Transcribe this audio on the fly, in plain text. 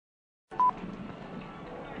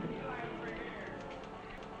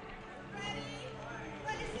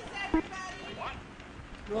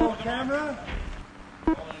Roll camera.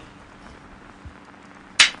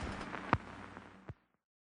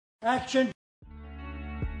 Action.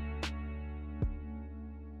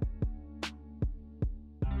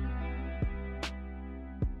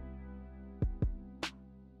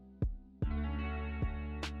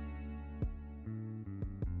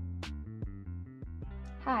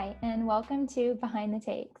 Hi, and welcome to Behind the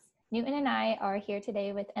Takes. Newton and I are here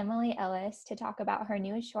today with Emily Ellis to talk about her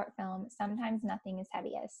newest short film, Sometimes Nothing is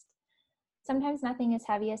Heaviest. Sometimes Nothing is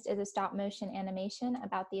Heaviest is a stop-motion animation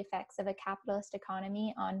about the effects of a capitalist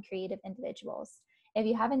economy on creative individuals. If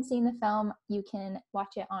you haven't seen the film, you can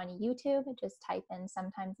watch it on YouTube. Just type in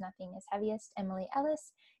Sometimes Nothing is Heaviest, Emily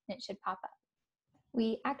Ellis, and it should pop up.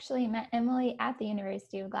 We actually met Emily at the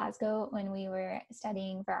University of Glasgow when we were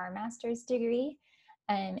studying for our master's degree.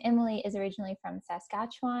 Emily is originally from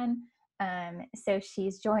Saskatchewan, so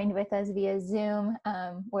she's joined with us via Zoom.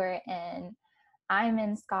 I'm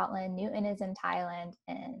in Scotland, Newton is in Thailand,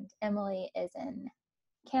 and Emily is in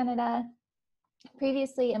Canada.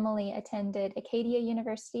 Previously, Emily attended Acadia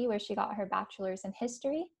University, where she got her bachelor's in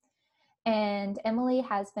history. And Emily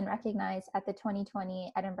has been recognized at the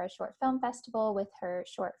 2020 Edinburgh Short Film Festival with her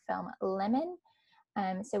short film Lemon.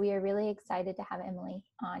 So we are really excited to have Emily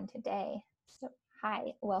on today. So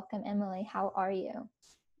hi, welcome Emily. How are you?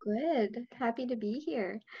 Good. Happy to be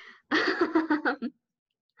here.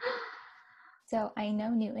 So I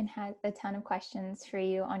know Newton has a ton of questions for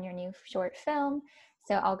you on your new short film.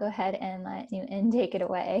 So I'll go ahead and let Newton take it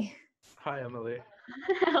away. Hi, Emily.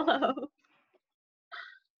 Hello.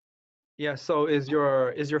 Yeah, so is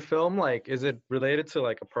your film like, is it related to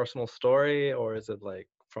like a personal story, or is it like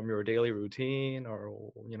from your daily routine,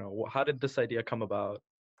 or how did this idea come about?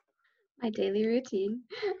 My daily routine.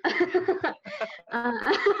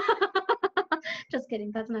 Uh, just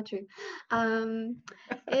kidding, that's not true.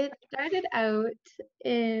 It started out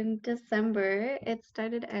in December. It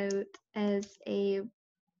started out as a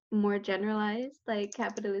more generalized, like,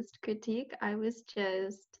 capitalist critique. I was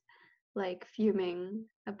just like fuming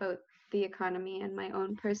about the economy and my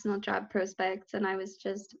own personal job prospects, and I was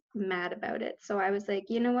just mad about it. So I was like,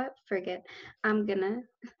 you know what, forget. I'm gonna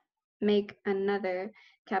make another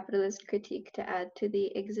capitalist critique to add to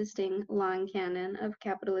the existing long canon of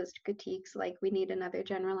capitalist critiques. Like, we need another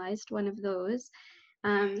generalized one of those.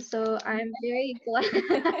 So I'm very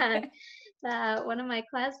glad that one of my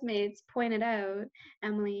classmates pointed out,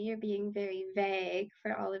 Emily, you're being very vague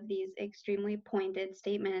for all of these extremely pointed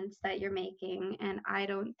statements that you're making, and I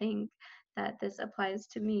don't think that this applies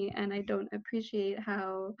to me, and I don't appreciate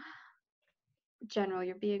how general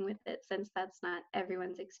you're being with it, since that's not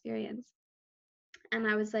everyone's experience. And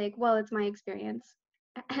I was like, well, it's my experience.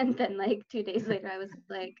 And then, like, 2 days later, I was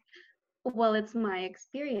like, well, it's my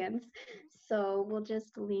experience, so we'll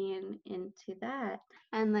just lean into that,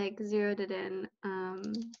 and like zeroed it in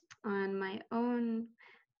on my own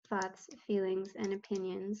thoughts, feelings, and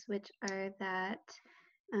opinions, which are that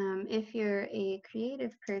if you're a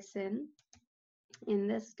creative person in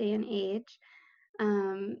this day and age,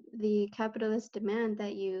 the capitalist demand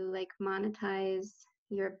that you like monetize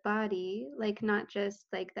your body, like not just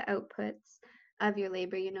like the outputs of your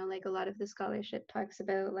labor, like a lot of the scholarship talks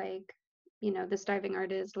about, like, the starving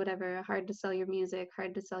artist, whatever, hard to sell your music,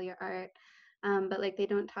 hard to sell your art. But like they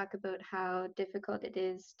don't talk about how difficult it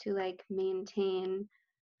is to like maintain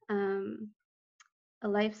a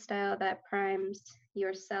lifestyle that primes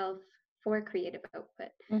yourself for creative output,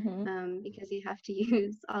 because you have to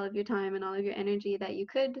use all of your time and all of your energy that you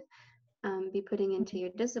could be putting into your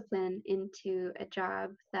discipline into a job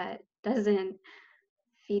that doesn't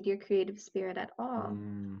feed your creative spirit at all.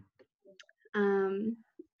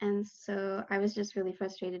 And so I was just really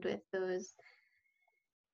frustrated with those,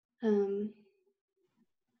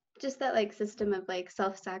 just that like system of like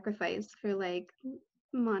self-sacrifice for like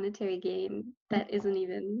monetary gain that isn't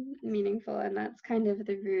even meaningful, and that's kind of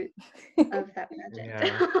the root of that project.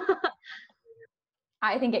 Yeah.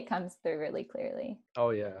 I think it comes through really clearly. Oh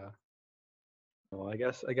yeah. Well, I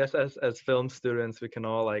guess as film students, we can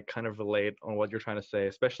all like kind of relate on what you're trying to say,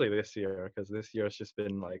 especially this year, because this year has just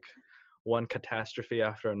been like one catastrophe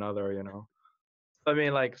after another, I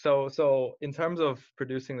mean, like, so in terms of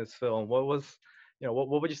producing this film, what was,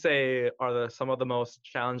 what would you say are some of the most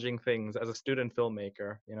challenging things as a student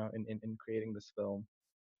filmmaker, in creating this film,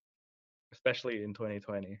 especially in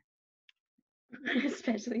 2020?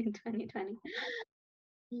 Especially in 2020.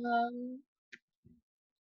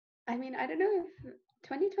 I mean, I don't know if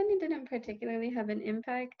 2020 didn't particularly have an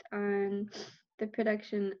impact on the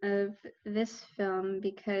production of this film,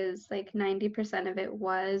 because like 90% of it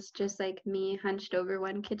was just like me hunched over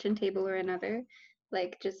one kitchen table or another,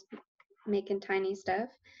 like just making tiny stuff.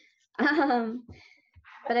 Um,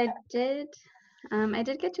 but I did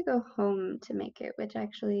get to go home to make it, which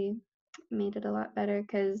actually made it a lot better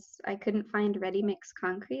because I couldn't find ready mix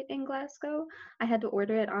concrete in Glasgow. I had to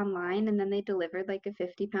order it online, and then they delivered like a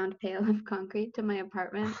 50-pound pail of concrete to my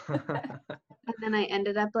apartment. And then I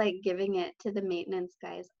ended up like giving it to the maintenance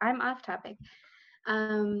guys. I'm off topic.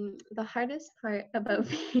 The hardest part about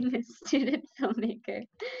being a student filmmaker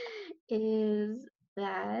is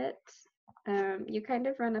that you kind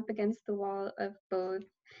of run up against the wall of both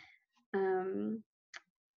um,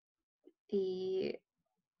 the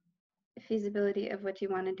feasibility of what you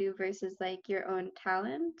want to do versus like your own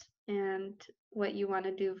talent, and what you want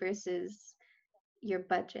to do versus your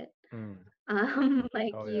budget. Mm.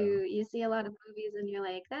 Like Oh, you see a lot of movies and you're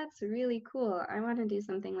like, that's really cool, I want to do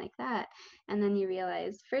something like that. And then you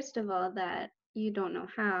realize, first of all, that you don't know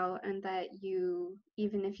how, and that you,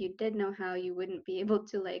 even if you did know how, you wouldn't be able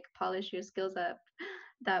to like polish your skills up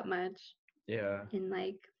that much yeah. in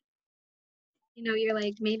like, you're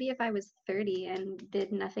like, maybe if I was 30 and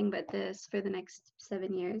did nothing but this for the next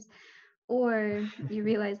 7 years, or you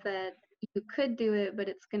realize that you could do it, but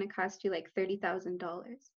it's going to cost you like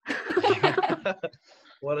 $30,000.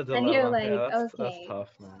 What a And you're dilemma. like, Yeah, that's okay, tough,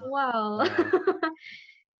 man. well, Yeah.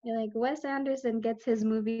 you're like, Wes Anderson gets his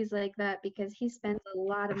movies like that because he spends a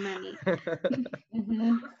lot of money.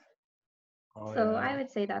 Mhm. Oh, So I yeah.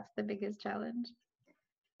 would say that's the biggest challenge.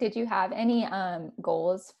 Did you have any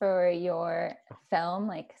goals for your film?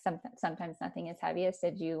 Like sometimes nothing is heaviest.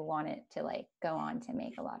 Did you want it to like go on to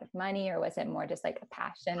make a lot of money, or was it more just like a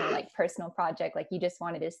passion or like personal project? Like you just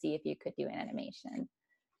wanted to see if you could do an animation?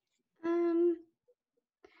 Um,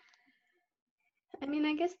 I mean,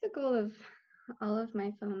 I guess the goal of all of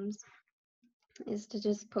my films is to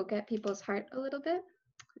just poke at people's heart a little bit.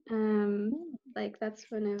 Like that's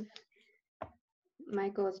one of my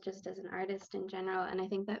goals just as an artist in general, and I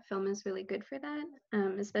think that film is really good for that,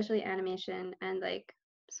 especially animation and like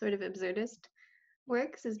sort of absurdist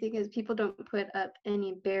works, is because people don't put up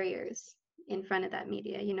any barriers in front of that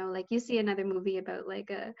media. Like you see another movie about like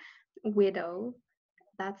a widow,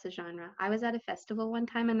 that's a genre. I was at a festival one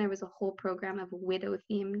time and there was a whole program of widow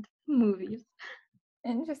themed movies.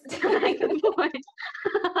 Interesting. Like What?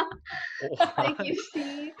 you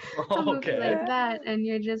see a movie Okay. like that and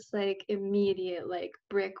you're just like immediate like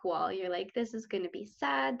brick wall. You're like, this is gonna be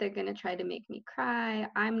sad. They're gonna try to make me cry.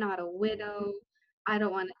 I'm not a widow. I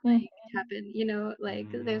don't want it Mhm. to happen. Like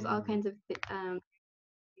there's all Mm. kinds of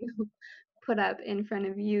put up in front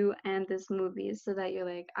of you and this movie so that you're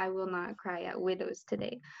like, I will not cry at widows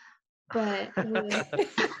today. But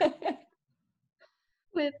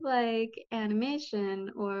with like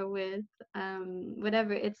animation or with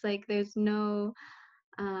whatever, it's like there's no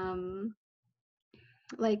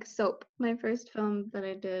like Soap, my first film that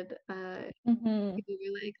I did. Mhm. People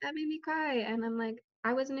were like, that made me cry, and I'm like,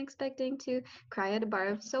 I wasn't expecting to cry at a bar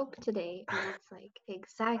of soap today. And it's like,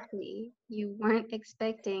 exactly, you weren't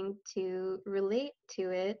expecting to relate to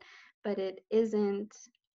it, but it isn't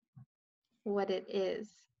what it is.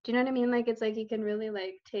 Do you know what I mean? Like it's like you can really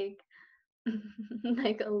like take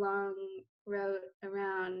like a long route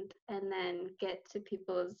around and then get to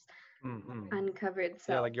people's Mm-mm. uncovered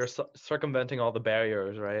Yeah, selves. like you're circumventing all the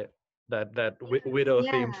barriers, right? That widow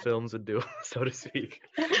themed Yeah. films would do, so to speak.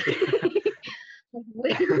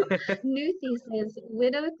 New thesis: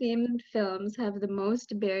 widow themed films have the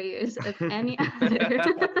most barriers of any other.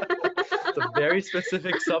 It's a very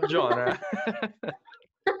specific subgenre.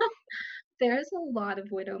 There's a lot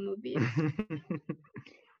of widow movies.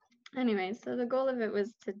 Anyway, so the goal of it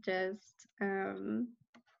was to just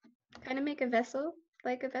kind of make a vessel,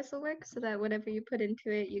 like a vessel work, so that whatever you put into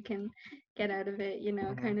it, you can get out of it,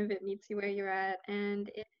 kind of it meets you where you're at. And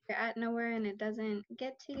if you're at nowhere and it doesn't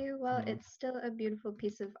get to you, well, it's still a beautiful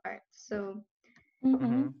piece of art. So,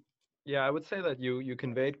 Mhm. Yeah, I would say that you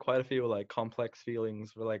conveyed quite a few like complex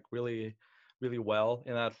feelings, like really, really well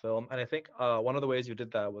in that film. And I think one of the ways you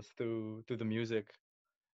did that was through the music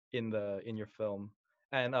in your film.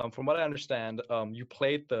 And from what I understand, you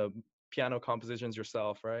played the piano compositions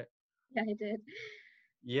yourself, right? yeah, I did.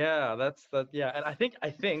 Yeah, yeah. And I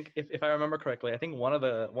think if I remember correctly, I think one of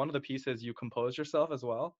the pieces you composed yourself as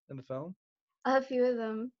well in the film. A few of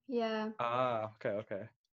them, yeah. Ah, okay, okay.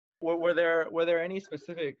 Were there any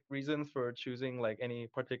specific reasons for choosing like any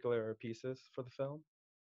particular pieces for the film?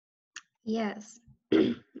 Yes.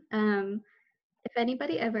 um, if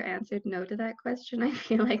anybody ever answered no to that question, I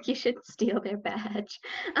feel like you should steal their badge.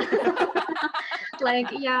 Like,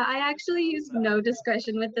 yeah, I actually use no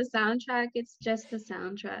discretion with the soundtrack. It's just the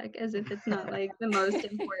soundtrack, as if it's not like the most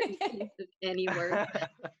important piece of any work.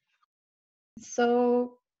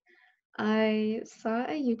 So I saw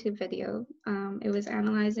a YouTube video. It was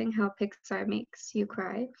analyzing how Pixar makes you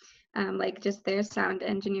cry, like just their sound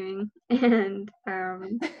engineering. And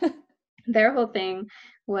their whole thing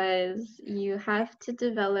was you have to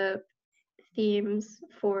develop themes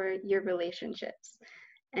for your relationships.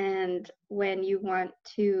 And when you want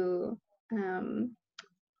to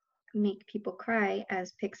make people cry,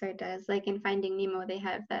 as Pixar does, like in Finding Nemo, they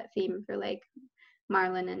have that theme for like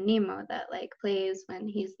Marlin and Nemo that like plays when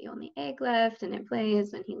he's the only egg left, and it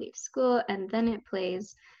plays when he leaves school, and then it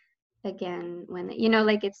plays again when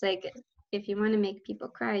like it's like if you want to make people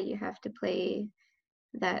cry, you have to play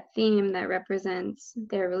that theme that represents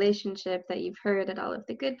their relationship that you've heard at all of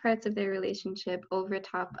the good parts of their relationship over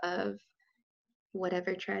top of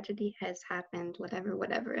whatever tragedy has happened,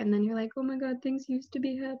 whatever, and then you're like, oh my god, things used to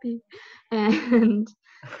be happy. And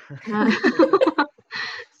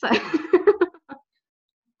so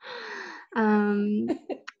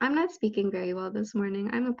I'm not speaking very well this morning.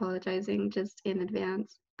 I'm apologizing just in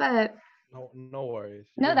advance, but No worries.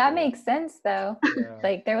 No, You're doing that great. makes sense though. Yeah.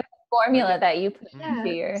 Like there was a formula that you put yeah,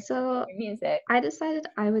 into your so music. I decided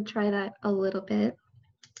I would try that a little bit.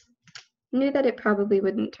 Knew that it probably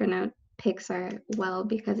wouldn't turn out Pixar well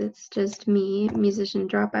because it's just me, musician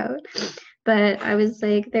dropout. But I was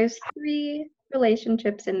like, there's 3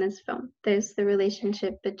 relationships in this film. There's the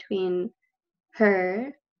relationship between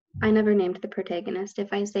her. I never named the protagonist.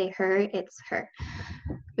 If I say her, it's her.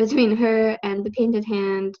 Between her and the painted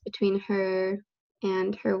hand, between her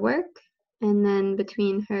and her work, and then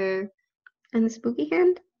between her and the spooky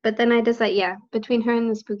hand. But then I decided, yeah, between her and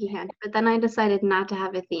the spooky hand. But then I decided not to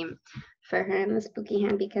have a theme for her and the spooky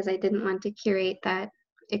hand because I didn't want to curate that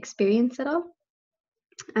experience at all.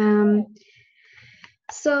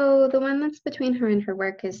 So the one that's between her and her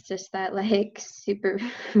work is just that like super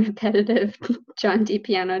repetitive John D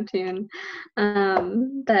piano tune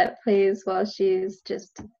that plays while she's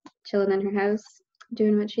just chilling in her house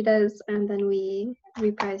doing what she does, and then we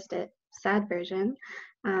reprised it, sad version,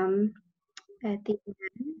 at the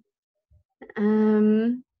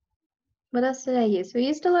end. What else did I use? We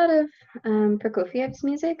used a lot of Prokofiev's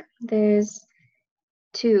music. There's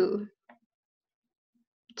 2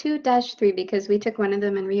 2-3 because we took one of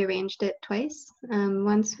them and rearranged it twice.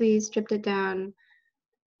 Once we stripped it down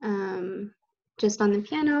just on the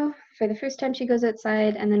piano for the first time she goes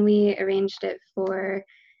outside, and then we arranged it for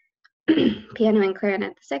piano and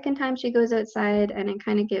clarinet the second time she goes outside, and it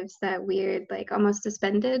kind of gives that weird, like almost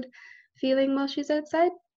suspended feeling while she's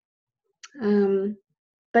outside.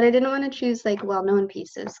 But I didn't want to choose like well-known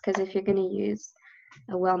pieces because if you're going to use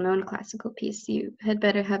a well-known classical piece, you had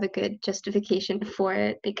better have a good justification for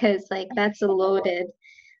it because like that's a loaded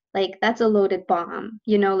bomb,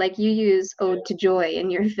 like you use Ode to Joy in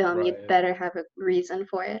your film, you'd Right. better have a reason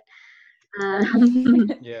for it.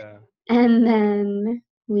 Yeah. And then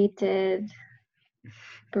we did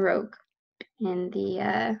Baroque in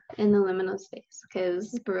the liminal space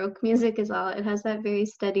because Baroque music is all, it has that very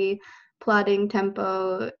steady plodding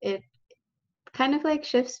tempo. It kind of like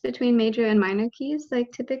shifts between major and minor keys.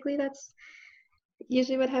 Like typically that's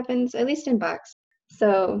usually what happens, at least in Bach's.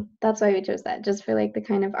 So that's why we chose that, just for like the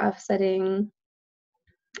kind of offsetting,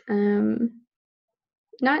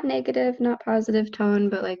 not negative, not positive tone,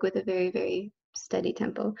 but like with a very, very steady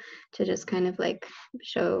tempo to just kind of like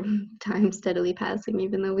show time steadily passing,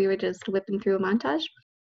 even though we were just whipping through a montage.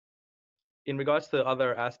 In regards to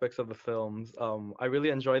other aspects of the films, I really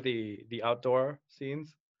enjoy the outdoor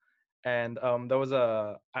scenes, and there was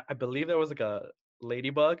I believe there was like a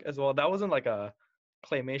ladybug as well. That wasn't like a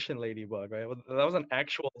claymation ladybug, right? That was an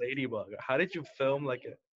actual ladybug. How did you film like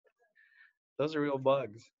it? Those are real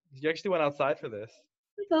bugs. You actually went outside for this.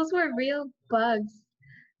 Those were real bugs.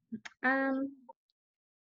 Um,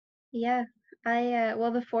 yeah,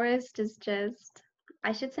 well, the forest is just,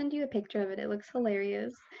 I should send you a picture of it. It looks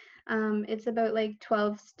hilarious. It's about like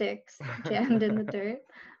 12 sticks jammed in the dirt.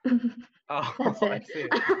 Oh, That's I it. see.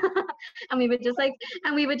 And we would just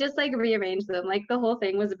like rearrange them. Like the whole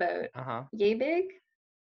thing was about Uh-huh. yay big,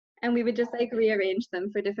 and we would just like rearrange them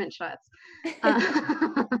for different shots.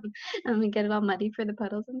 And we get it all muddy for the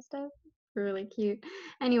puddles and stuff. Really cute.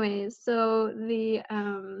 Anyways, so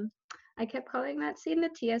I kept calling that scene the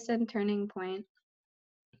TSN turning point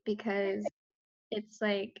because it's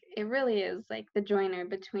like it really is like the joiner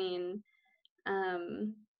between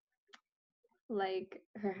like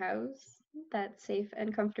her house, that safe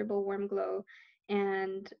and comfortable warm glow,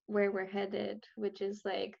 and where we're headed, which is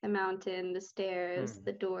like the mountain, the stairs,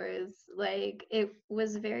 the doors. Like it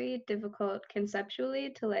was very difficult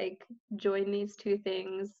conceptually to like join these 2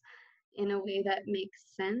 things in a way that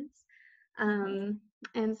makes sense.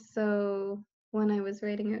 And so when I was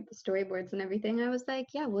writing out the storyboards and everything, I was like,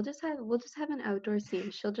 yeah, we'll just have an outdoor scene.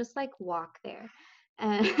 She'll just like walk there.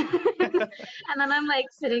 And and then I'm like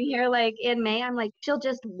sitting here like in May, I'm like, she'll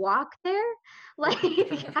just walk there? Like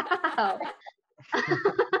how?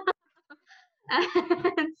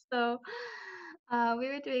 And so we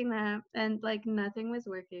were doing that and like nothing was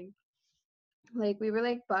working. Like we were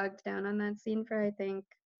like bogged down on that scene for I think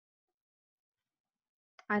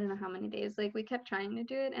I don't know how many days. Like we kept trying to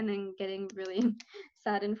do it and then getting really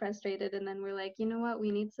sad and frustrated. And then we're like, you know what? We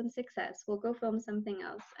need some success. We'll go film something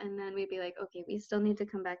else. And then we'd be like, okay, we still need to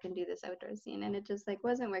come back and do this outdoor scene. And it just like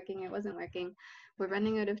wasn't working. It wasn't working. We're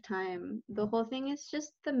running out of time. The whole thing is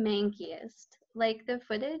just the mankiest. Like the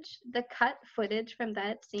footage, the cut footage from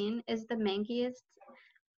that scene is the mankiest.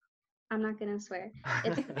 I'm not gonna swear.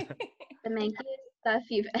 It's the mankiest stuff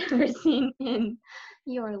you've ever seen in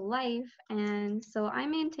your life. And so I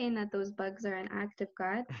maintain that those bugs are an act of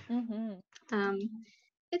God. Mm-hmm.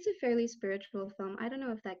 It's a fairly spiritual film. I don't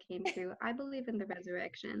know if that came through. I believe in the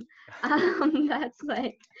resurrection. That's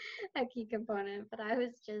like a key component. But I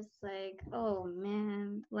was just like, oh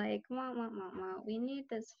man, like, we need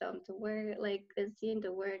this film to work, like this scene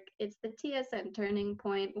to work. It's the TSN turning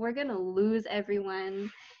point. We're gonna lose everyone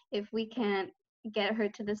if we can't get her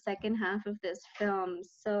to the second half of this film.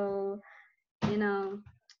 So, you know,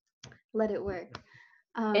 let it work.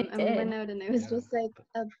 It And we went did. out and there was Yeah. just like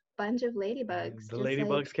a bunch of ladybugs The just like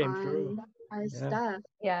ladybugs came on through. our Yeah. stuff.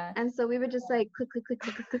 Yeah. And so we were just like click, click, click,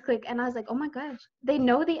 click, click, click, click. And I was like, oh my gosh, they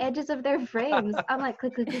know the edges of their frames. I'm like,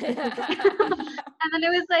 click, click, click, click, click, click. And then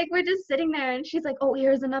it was like, we're just sitting there and she's like, oh,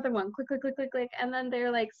 here's another one. Click, click, click, click, click. And then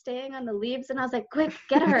they're like staying on the leaves. And I was like, quick,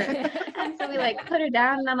 get her. And so we like put her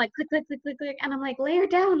down and I'm like, click, click, click, click, click. And I'm like, lay her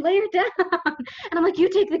down, lay her down. And I'm like, you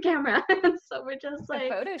take the camera. And so we're just The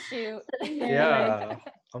like photo shoot. sitting there like, Yeah.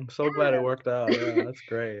 I'm so glad it worked out. Yeah, that's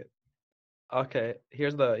great. Okay,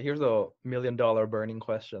 here's the $1 million burning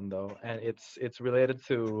question though, and it's related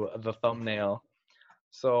to the thumbnail.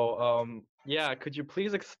 So yeah, could you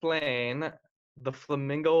please explain the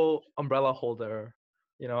flamingo umbrella holder,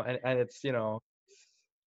 and it's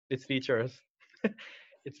its features.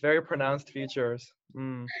 It's very pronounced features.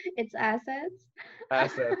 it's assets.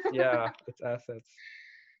 Assets, yeah, it's assets.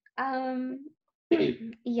 Um,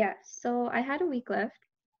 yeah, so I had a week left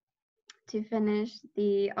to finish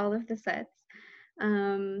all of the sets.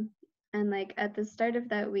 And like at the start of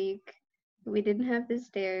that week, we didn't have the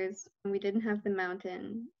stairs, and we didn't have the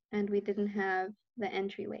mountain, and we didn't have the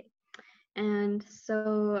entryway. And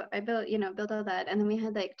so I built all that, and then we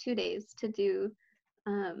had like 2 days to do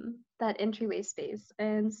that entryway space.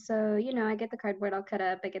 And so, I get the cardboard all cut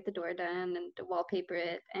up, I get the door done and wallpaper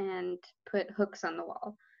it and put hooks on the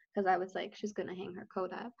wall because I was like, she's gonna hang her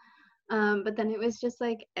coat up. But then it was just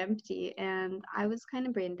like empty and I was kind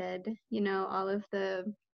of brain dead, all of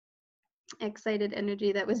the excited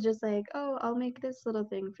energy that was just like, oh, I'll make this little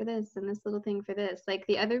thing for this and this little thing for this. Like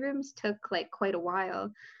the other rooms took like quite a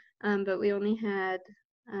while, but we only had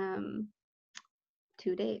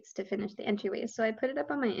 2 days to finish the entryway. So I put it up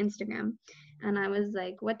on my Instagram and I was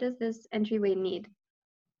like, what does this entryway need?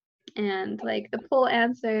 And like the poll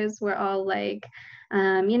answers were all like,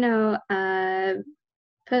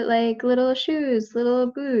 put like little shoes, little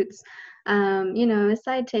boots, a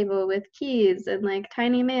side table with keys and like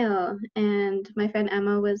tiny mail. And my friend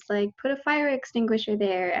Emma was like, put a fire extinguisher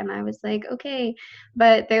there. And I was like, okay.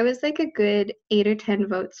 But there was like a good 8 or 10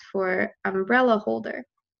 votes for umbrella holder.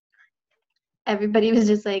 Everybody was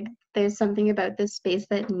just like, there's something about this space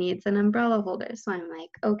that needs an umbrella holder. So I'm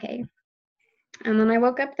like, okay. And then I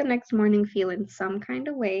woke up the next morning feeling some kind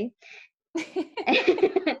of way.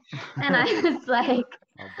 And I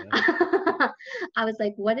was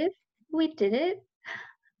like, what if we did it,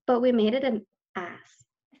 but we made it an ass?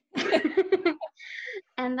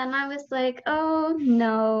 And then I was like, oh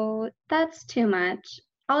no, that's too much.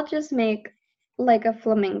 I'll just make like a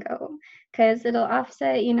flamingo because it'll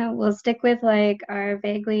offset, we'll stick with like our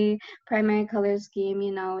vaguely primary color scheme,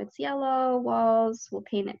 it's yellow walls, we'll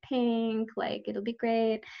paint it pink, like it'll be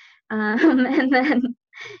great. And then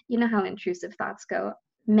you know how intrusive thoughts go.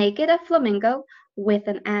 Make it a flamingo with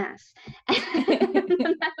an ass.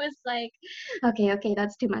 And I was like, okay,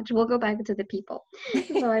 that's too much. We'll go back to the people.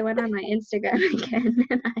 So I went on my Instagram again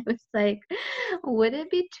and I was like, would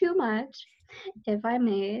it be too much if I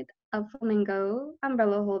made a flamingo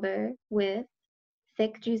umbrella holder with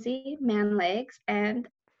thick, juicy man legs and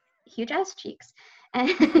huge ass cheeks? And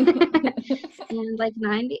like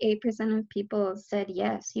 98% of people said,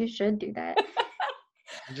 yes, you should do that.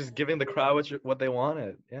 Just giving the crowd what they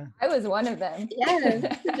wanted. Yeah. I was one of them. Yeah, the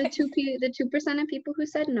 2% of people who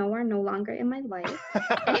said no are no longer in my life.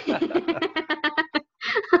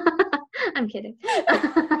 I'm kidding.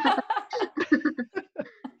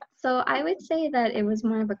 So I would say that it was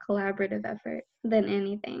more of a collaborative effort than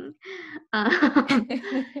anything.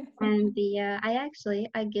 And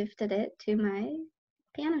I gifted it to my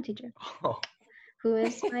piano teacher, Oh, who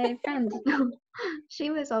is my friend. No,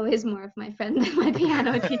 she was always more of my friend than my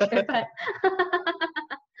piano teacher, but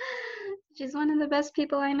she's one of the best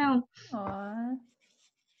people I know. Aw.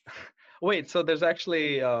 wait. So there's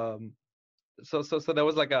actually so there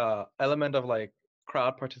was like a element of like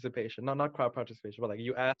crowd participation. No, not crowd participation, but like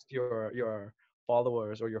you asked your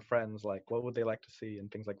followers or your friends like what would they like to see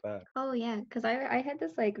and things like that. Oh yeah, because I had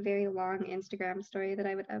this like very long Instagram story that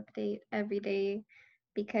I would update every day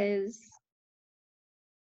because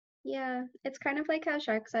yeah, it's kind of like how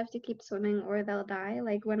sharks have to keep swimming or they'll die.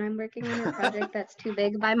 Like when I'm working on a project that's too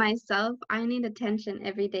big by myself, I need attention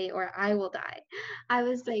every day or I will die. I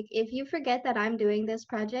was like, if you forget that I'm doing this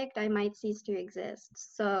project, I might cease to exist.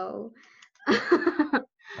 So I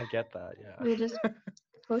get that. Yeah. we're just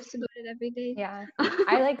supposed to do it every day. Yeah.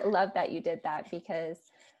 I like love that you did that because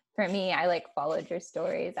for me, I like followed your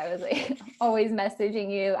stories. I was like always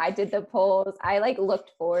messaging you. I did the polls. I like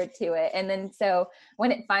looked forward to it. And then so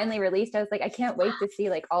when it finally released, I was like, I can't wait to see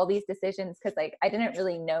like all these decisions because like I didn't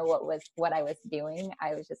really know what I was doing.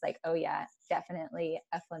 I was just like, oh yeah, definitely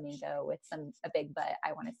a flamingo with a big butt.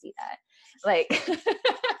 I want to see that. Like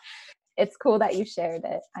it's cool that you shared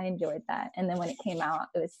it. I enjoyed that. And then when it came out,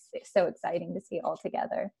 it was so exciting to see it all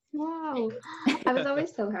together. Wow. I was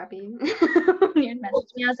always so happy. When you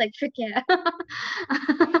messaged me, I was like, frick yeah.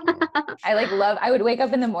 I would wake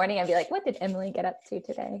up in the morning and be like, what did Emily get up to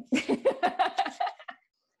today?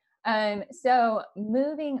 So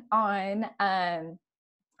moving on,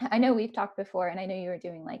 I know we've talked before and I know you were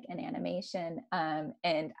doing like an animation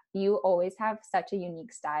and you always have such a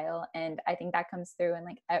unique style. And I think that comes through in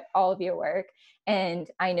like all of your work. And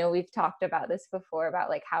I know we've talked about this before about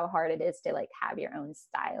like how hard it is to like have your own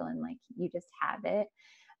style and like you just have it.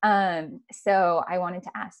 So I wanted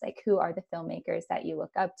to ask like, who are the filmmakers that you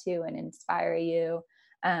look up to and inspire you?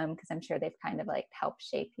 Because I'm sure they've kind of like helped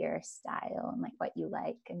shape your style and like what you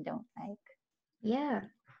like and don't like. Yeah.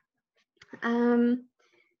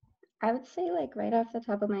 I would say like right off the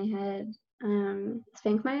top of my head,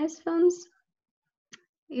 Svankmeyer's films.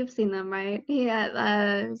 You've seen them, right?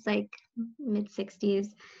 Yeah, it's like mid-60s,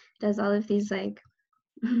 does all of these like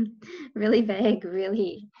really vague,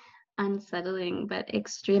 really unsettling, but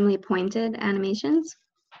extremely pointed animations.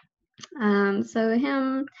 So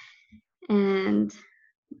him, and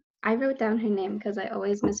I wrote down her name because I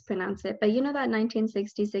always mispronounce it. But you know that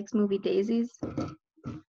 1966 movie Daisies?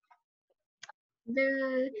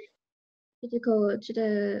 The Chidikolova.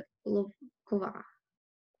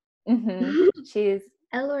 She's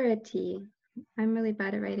L or a T. I'm really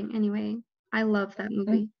bad at writing. Anyway, I love that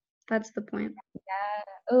movie. That's the point. yeah.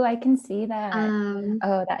 Oh, I can see that.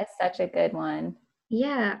 Oh, that is such a good one.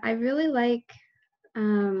 Yeah, I really like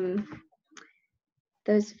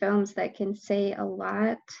those films that can say a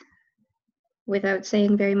lot without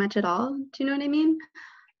saying very much at all. Do you know what I mean?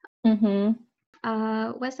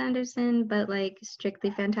 Wes Anderson, but like strictly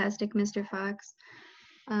fantastic Mr. Fox.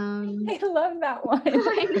 I love that one.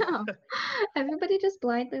 I know. Everybody just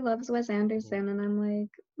blindly loves Wes Anderson, and I'm like,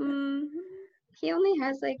 he only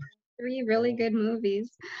has like 3 really good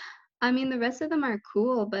movies. I mean, the rest of them are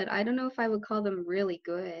cool, but I don't know if I would call them really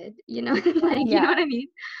good. You know, like you know what I mean?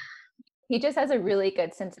 He just has a really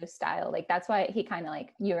good sense of style. Like that's why he kind of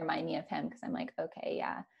like you remind me of him because I'm like, okay,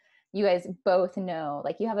 yeah. You guys both know,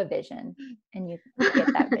 like you have a vision and you get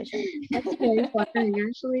that vision. That's very flattering,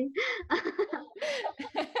 actually.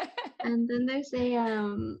 And then there's a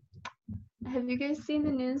have you guys seen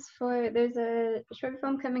the news there's a short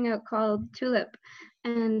film coming out called Tulip,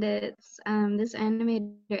 and it's this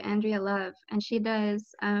animator Andrea Love, and she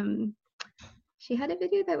does she had a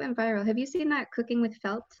video that went viral. Have you seen that cooking with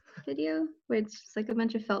felt video where it's just like a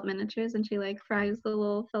bunch of felt miniatures and she like fries the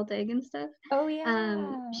little felt egg and stuff? Oh yeah.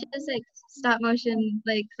 She does like stop motion,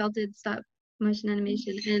 like felted stop motion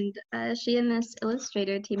animation, and she and this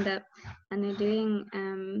illustrator teamed up, and they're doing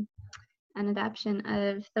an adaptation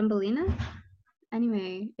of Thumbelina.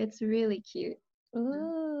 Anyway, it's really cute.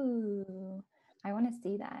 Ooh, I want to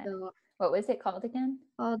see that. So, what was it called again?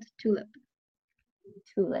 called Tulip.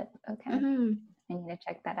 Tulip. Okay. I need to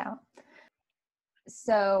check that out.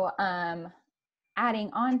 So,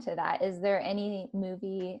 adding on to that, is there any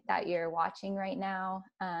movie that you're watching right now,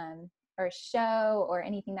 or show, or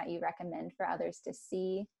anything that you recommend for others to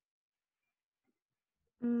see?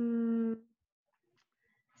 Mm,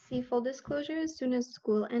 See, full disclosure, as soon as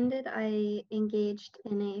school ended, I engaged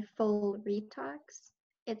in a full retox.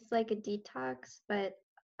 It's like a detox, but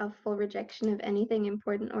a full rejection of anything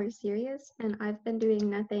important or serious. And I've been doing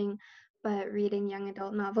nothing but reading young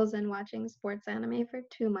adult novels and watching sports anime for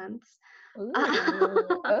 2 months. Ooh,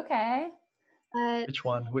 okay. But Which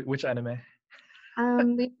one? Which anime?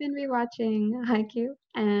 we've been rewatching Haikyuu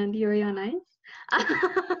and Yuri on Ice.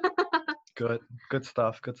 Good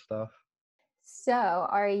stuff. Good stuff. So,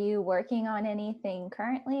 are you working on anything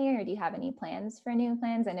currently, or do you have any plans for new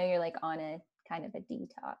plans? I know you're like on a kind of a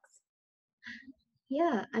detox.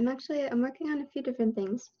 Yeah, I'm working on a few different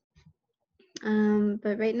things.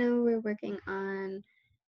 But right now we're working on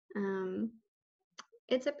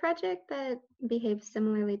it's a project that behaves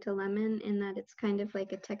similarly to Lemon in that it's kind of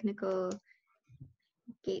like a technical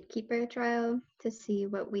gatekeeper trial to see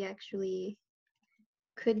what we actually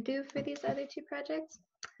could do for these other two projects.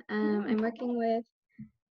 I'm working with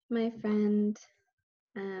my friend,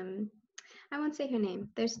 I won't say her name.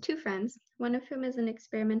 There's two friends, one of whom is an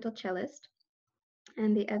experimental cellist,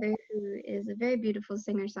 and the other who is a very beautiful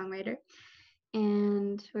singer-songwriter.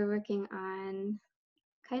 And we're working on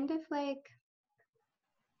kind of like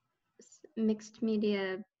mixed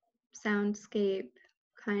media soundscape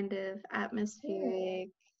kind of atmospheric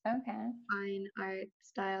Okay. fine art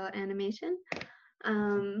style animation.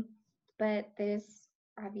 But there's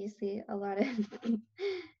obviously a lot of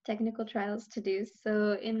technical trials to do.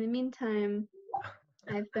 So in the meantime,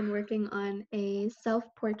 I've been working on a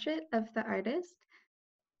self-portrait of the artist.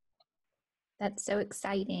 That's so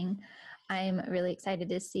exciting. I'm really excited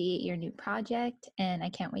to see your new project, and I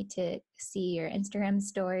can't wait to see your Instagram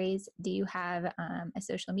stories. Do you have a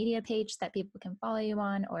social media page that people can follow you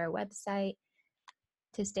on, or a website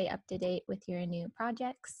to stay up to date with your new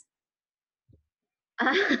projects?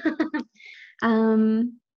 You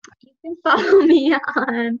can follow me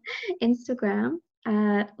on Instagram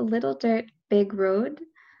at Little Dirt Big Road.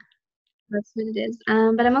 That's what it is.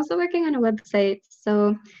 But I'm also working on a website,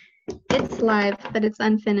 so it's live, but it's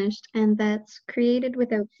unfinished, and that's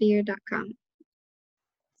createdwithoutfear.com.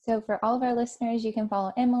 So, for all of our listeners, you can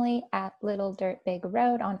follow Emily at Little Dirt Big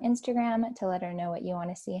Road on Instagram to let her know what you want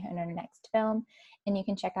to see in her next film. And you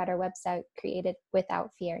can check out our website,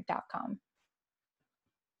 createdwithoutfear.com.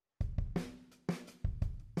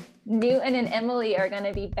 Newton and Emily are going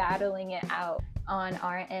to be battling it out on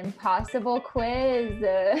our impossible quiz.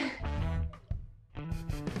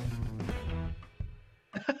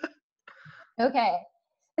 Okay.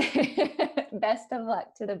 Best of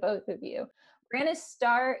luck to the both of you. We're going to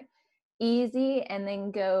start easy and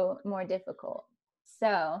then go more difficult.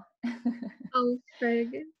 So, Oh,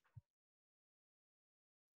 frig.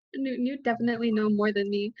 You definitely know more than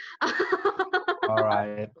me. All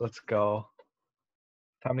right, let's go.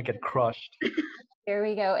 Time to get crushed. here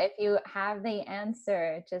we go. If you have the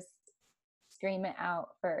answer, just scream it out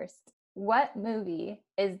first. What movie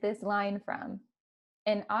is this line from?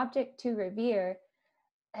 An object to revere.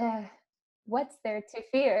 What's there to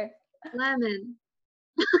fear? Lemon.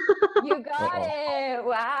 You got it.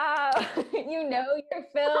 Wow. You know your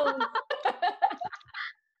film.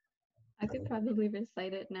 I could probably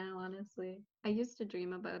recite it now, honestly. I used to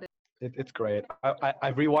dream about it. It's great.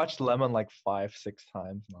 I rewatched Lemon like 5-6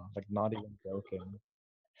 times now. Like not even joking.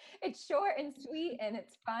 It's short and sweet and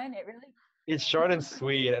it's fun. It really It's short and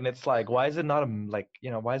sweet, and it's like, why is it not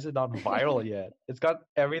why is it not viral yet? It's got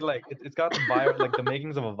it's got viral, like the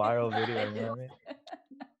makings of a viral video. You know what I mean?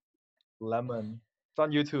 Lemon. It's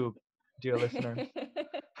on YouTube, dear listeners.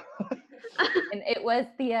 And it was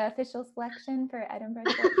the official selection for Edinburgh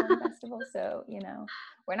Short Film Festival. So,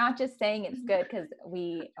 we're not just saying it's good because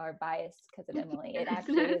we are biased because of Emily. It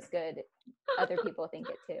actually is good. Other people think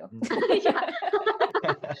it too. Yeah.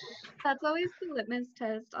 That's always the litmus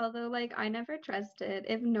test. Although, like, I never trust it.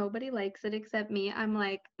 If nobody likes it except me, I'm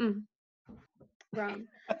like, wrong.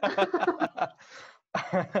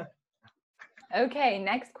 Okay,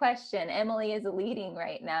 next question. Emily is leading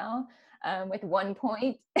right now with 1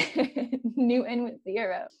 point, Newton with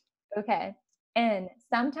 0. Okay, and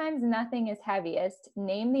sometimes nothing is heaviest.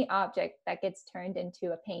 Name the object that gets turned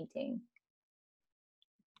into a painting.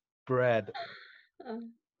 Bread.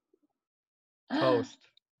 Toast.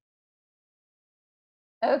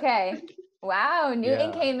 Okay. Wow,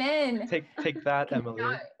 Newton Yeah. came in. Take that, Emily.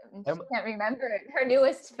 She can't remember it. Her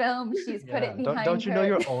newest film. She's put it behind Don't you her. know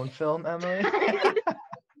your own film, Emily?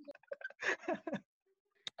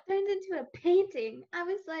 Turned into a painting. I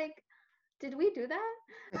was like, did we do that?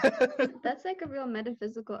 That's like a real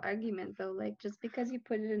metaphysical argument, though. Like, just because you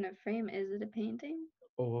put it in a frame, is it a painting?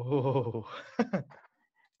 Oh.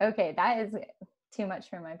 Okay, that is too much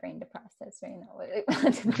for my brain to process right now.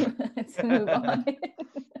 Let's move on.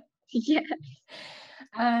 Yes.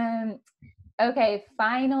 Okay,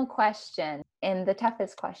 final question, and the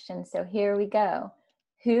toughest question. So here we go.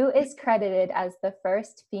 Who is credited as the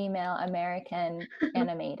first female American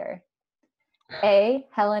animator? A.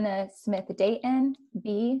 Helena Smith Dayton.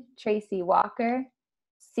 B. Tracy Walker.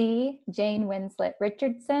 C. Jane Winslet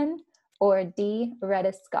Richardson. Or D.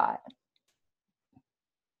 Retta Scott.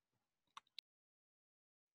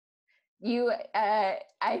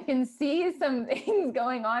 I can see some things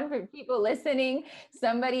going on for people listening.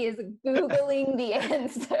 Somebody is Googling the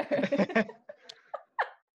answer.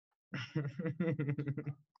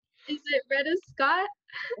 Is it Retta Scott?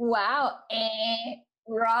 Wow,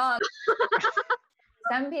 wrong.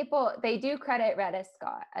 Some people, they do credit Retta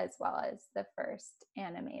Scott as well as the first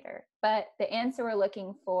animator, but the answer we're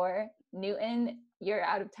looking for, Newton, you're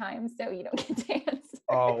out of time, so you don't get to answer.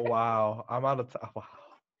 Oh, wow. I'm out of time. Wow.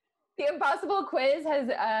 The Impossible Quiz has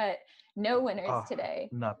no winners today.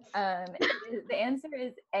 Nuts. The answer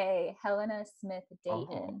is A, Helena Smith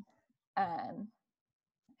Dayton.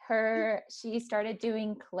 She started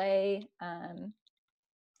doing clay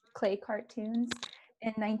cartoons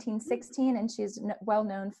in 1916, and she's well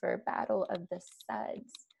known for Battle of the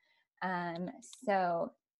Suds.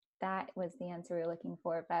 So that was the answer we were looking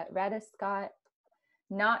for. But Retta Scott,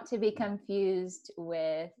 not to be confused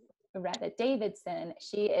with Retta Davidson,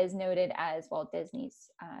 she is noted as Walt Disney's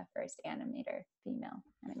first female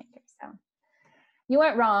animator. So you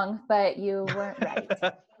weren't wrong, but you weren't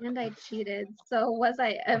right. And I cheated. So was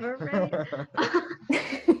I ever right?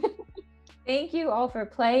 Thank you all for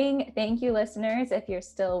playing. Thank you, listeners. If you're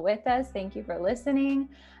still with us, thank you for listening.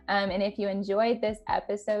 And if you enjoyed this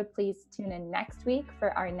episode, please tune in next week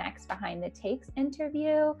for our next Behind the Takes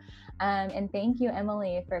interview. And thank you,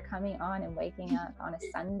 Emily, for coming on and waking up on a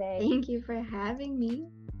Sunday. Thank you for having me.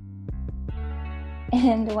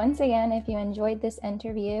 And once again, if you enjoyed this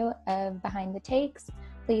interview of Behind the Takes,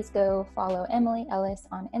 please go follow Emily Ellis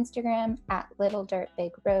on Instagram at Little Dirt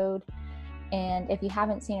Big Road. And if you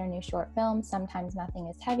haven't seen our new short film, Sometimes Nothing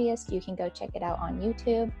is Heaviest, you can go check it out on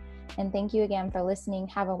YouTube. And thank you again for listening.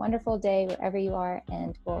 Have a wonderful day wherever you are,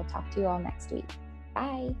 and we'll talk to you all next week.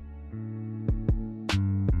 Bye.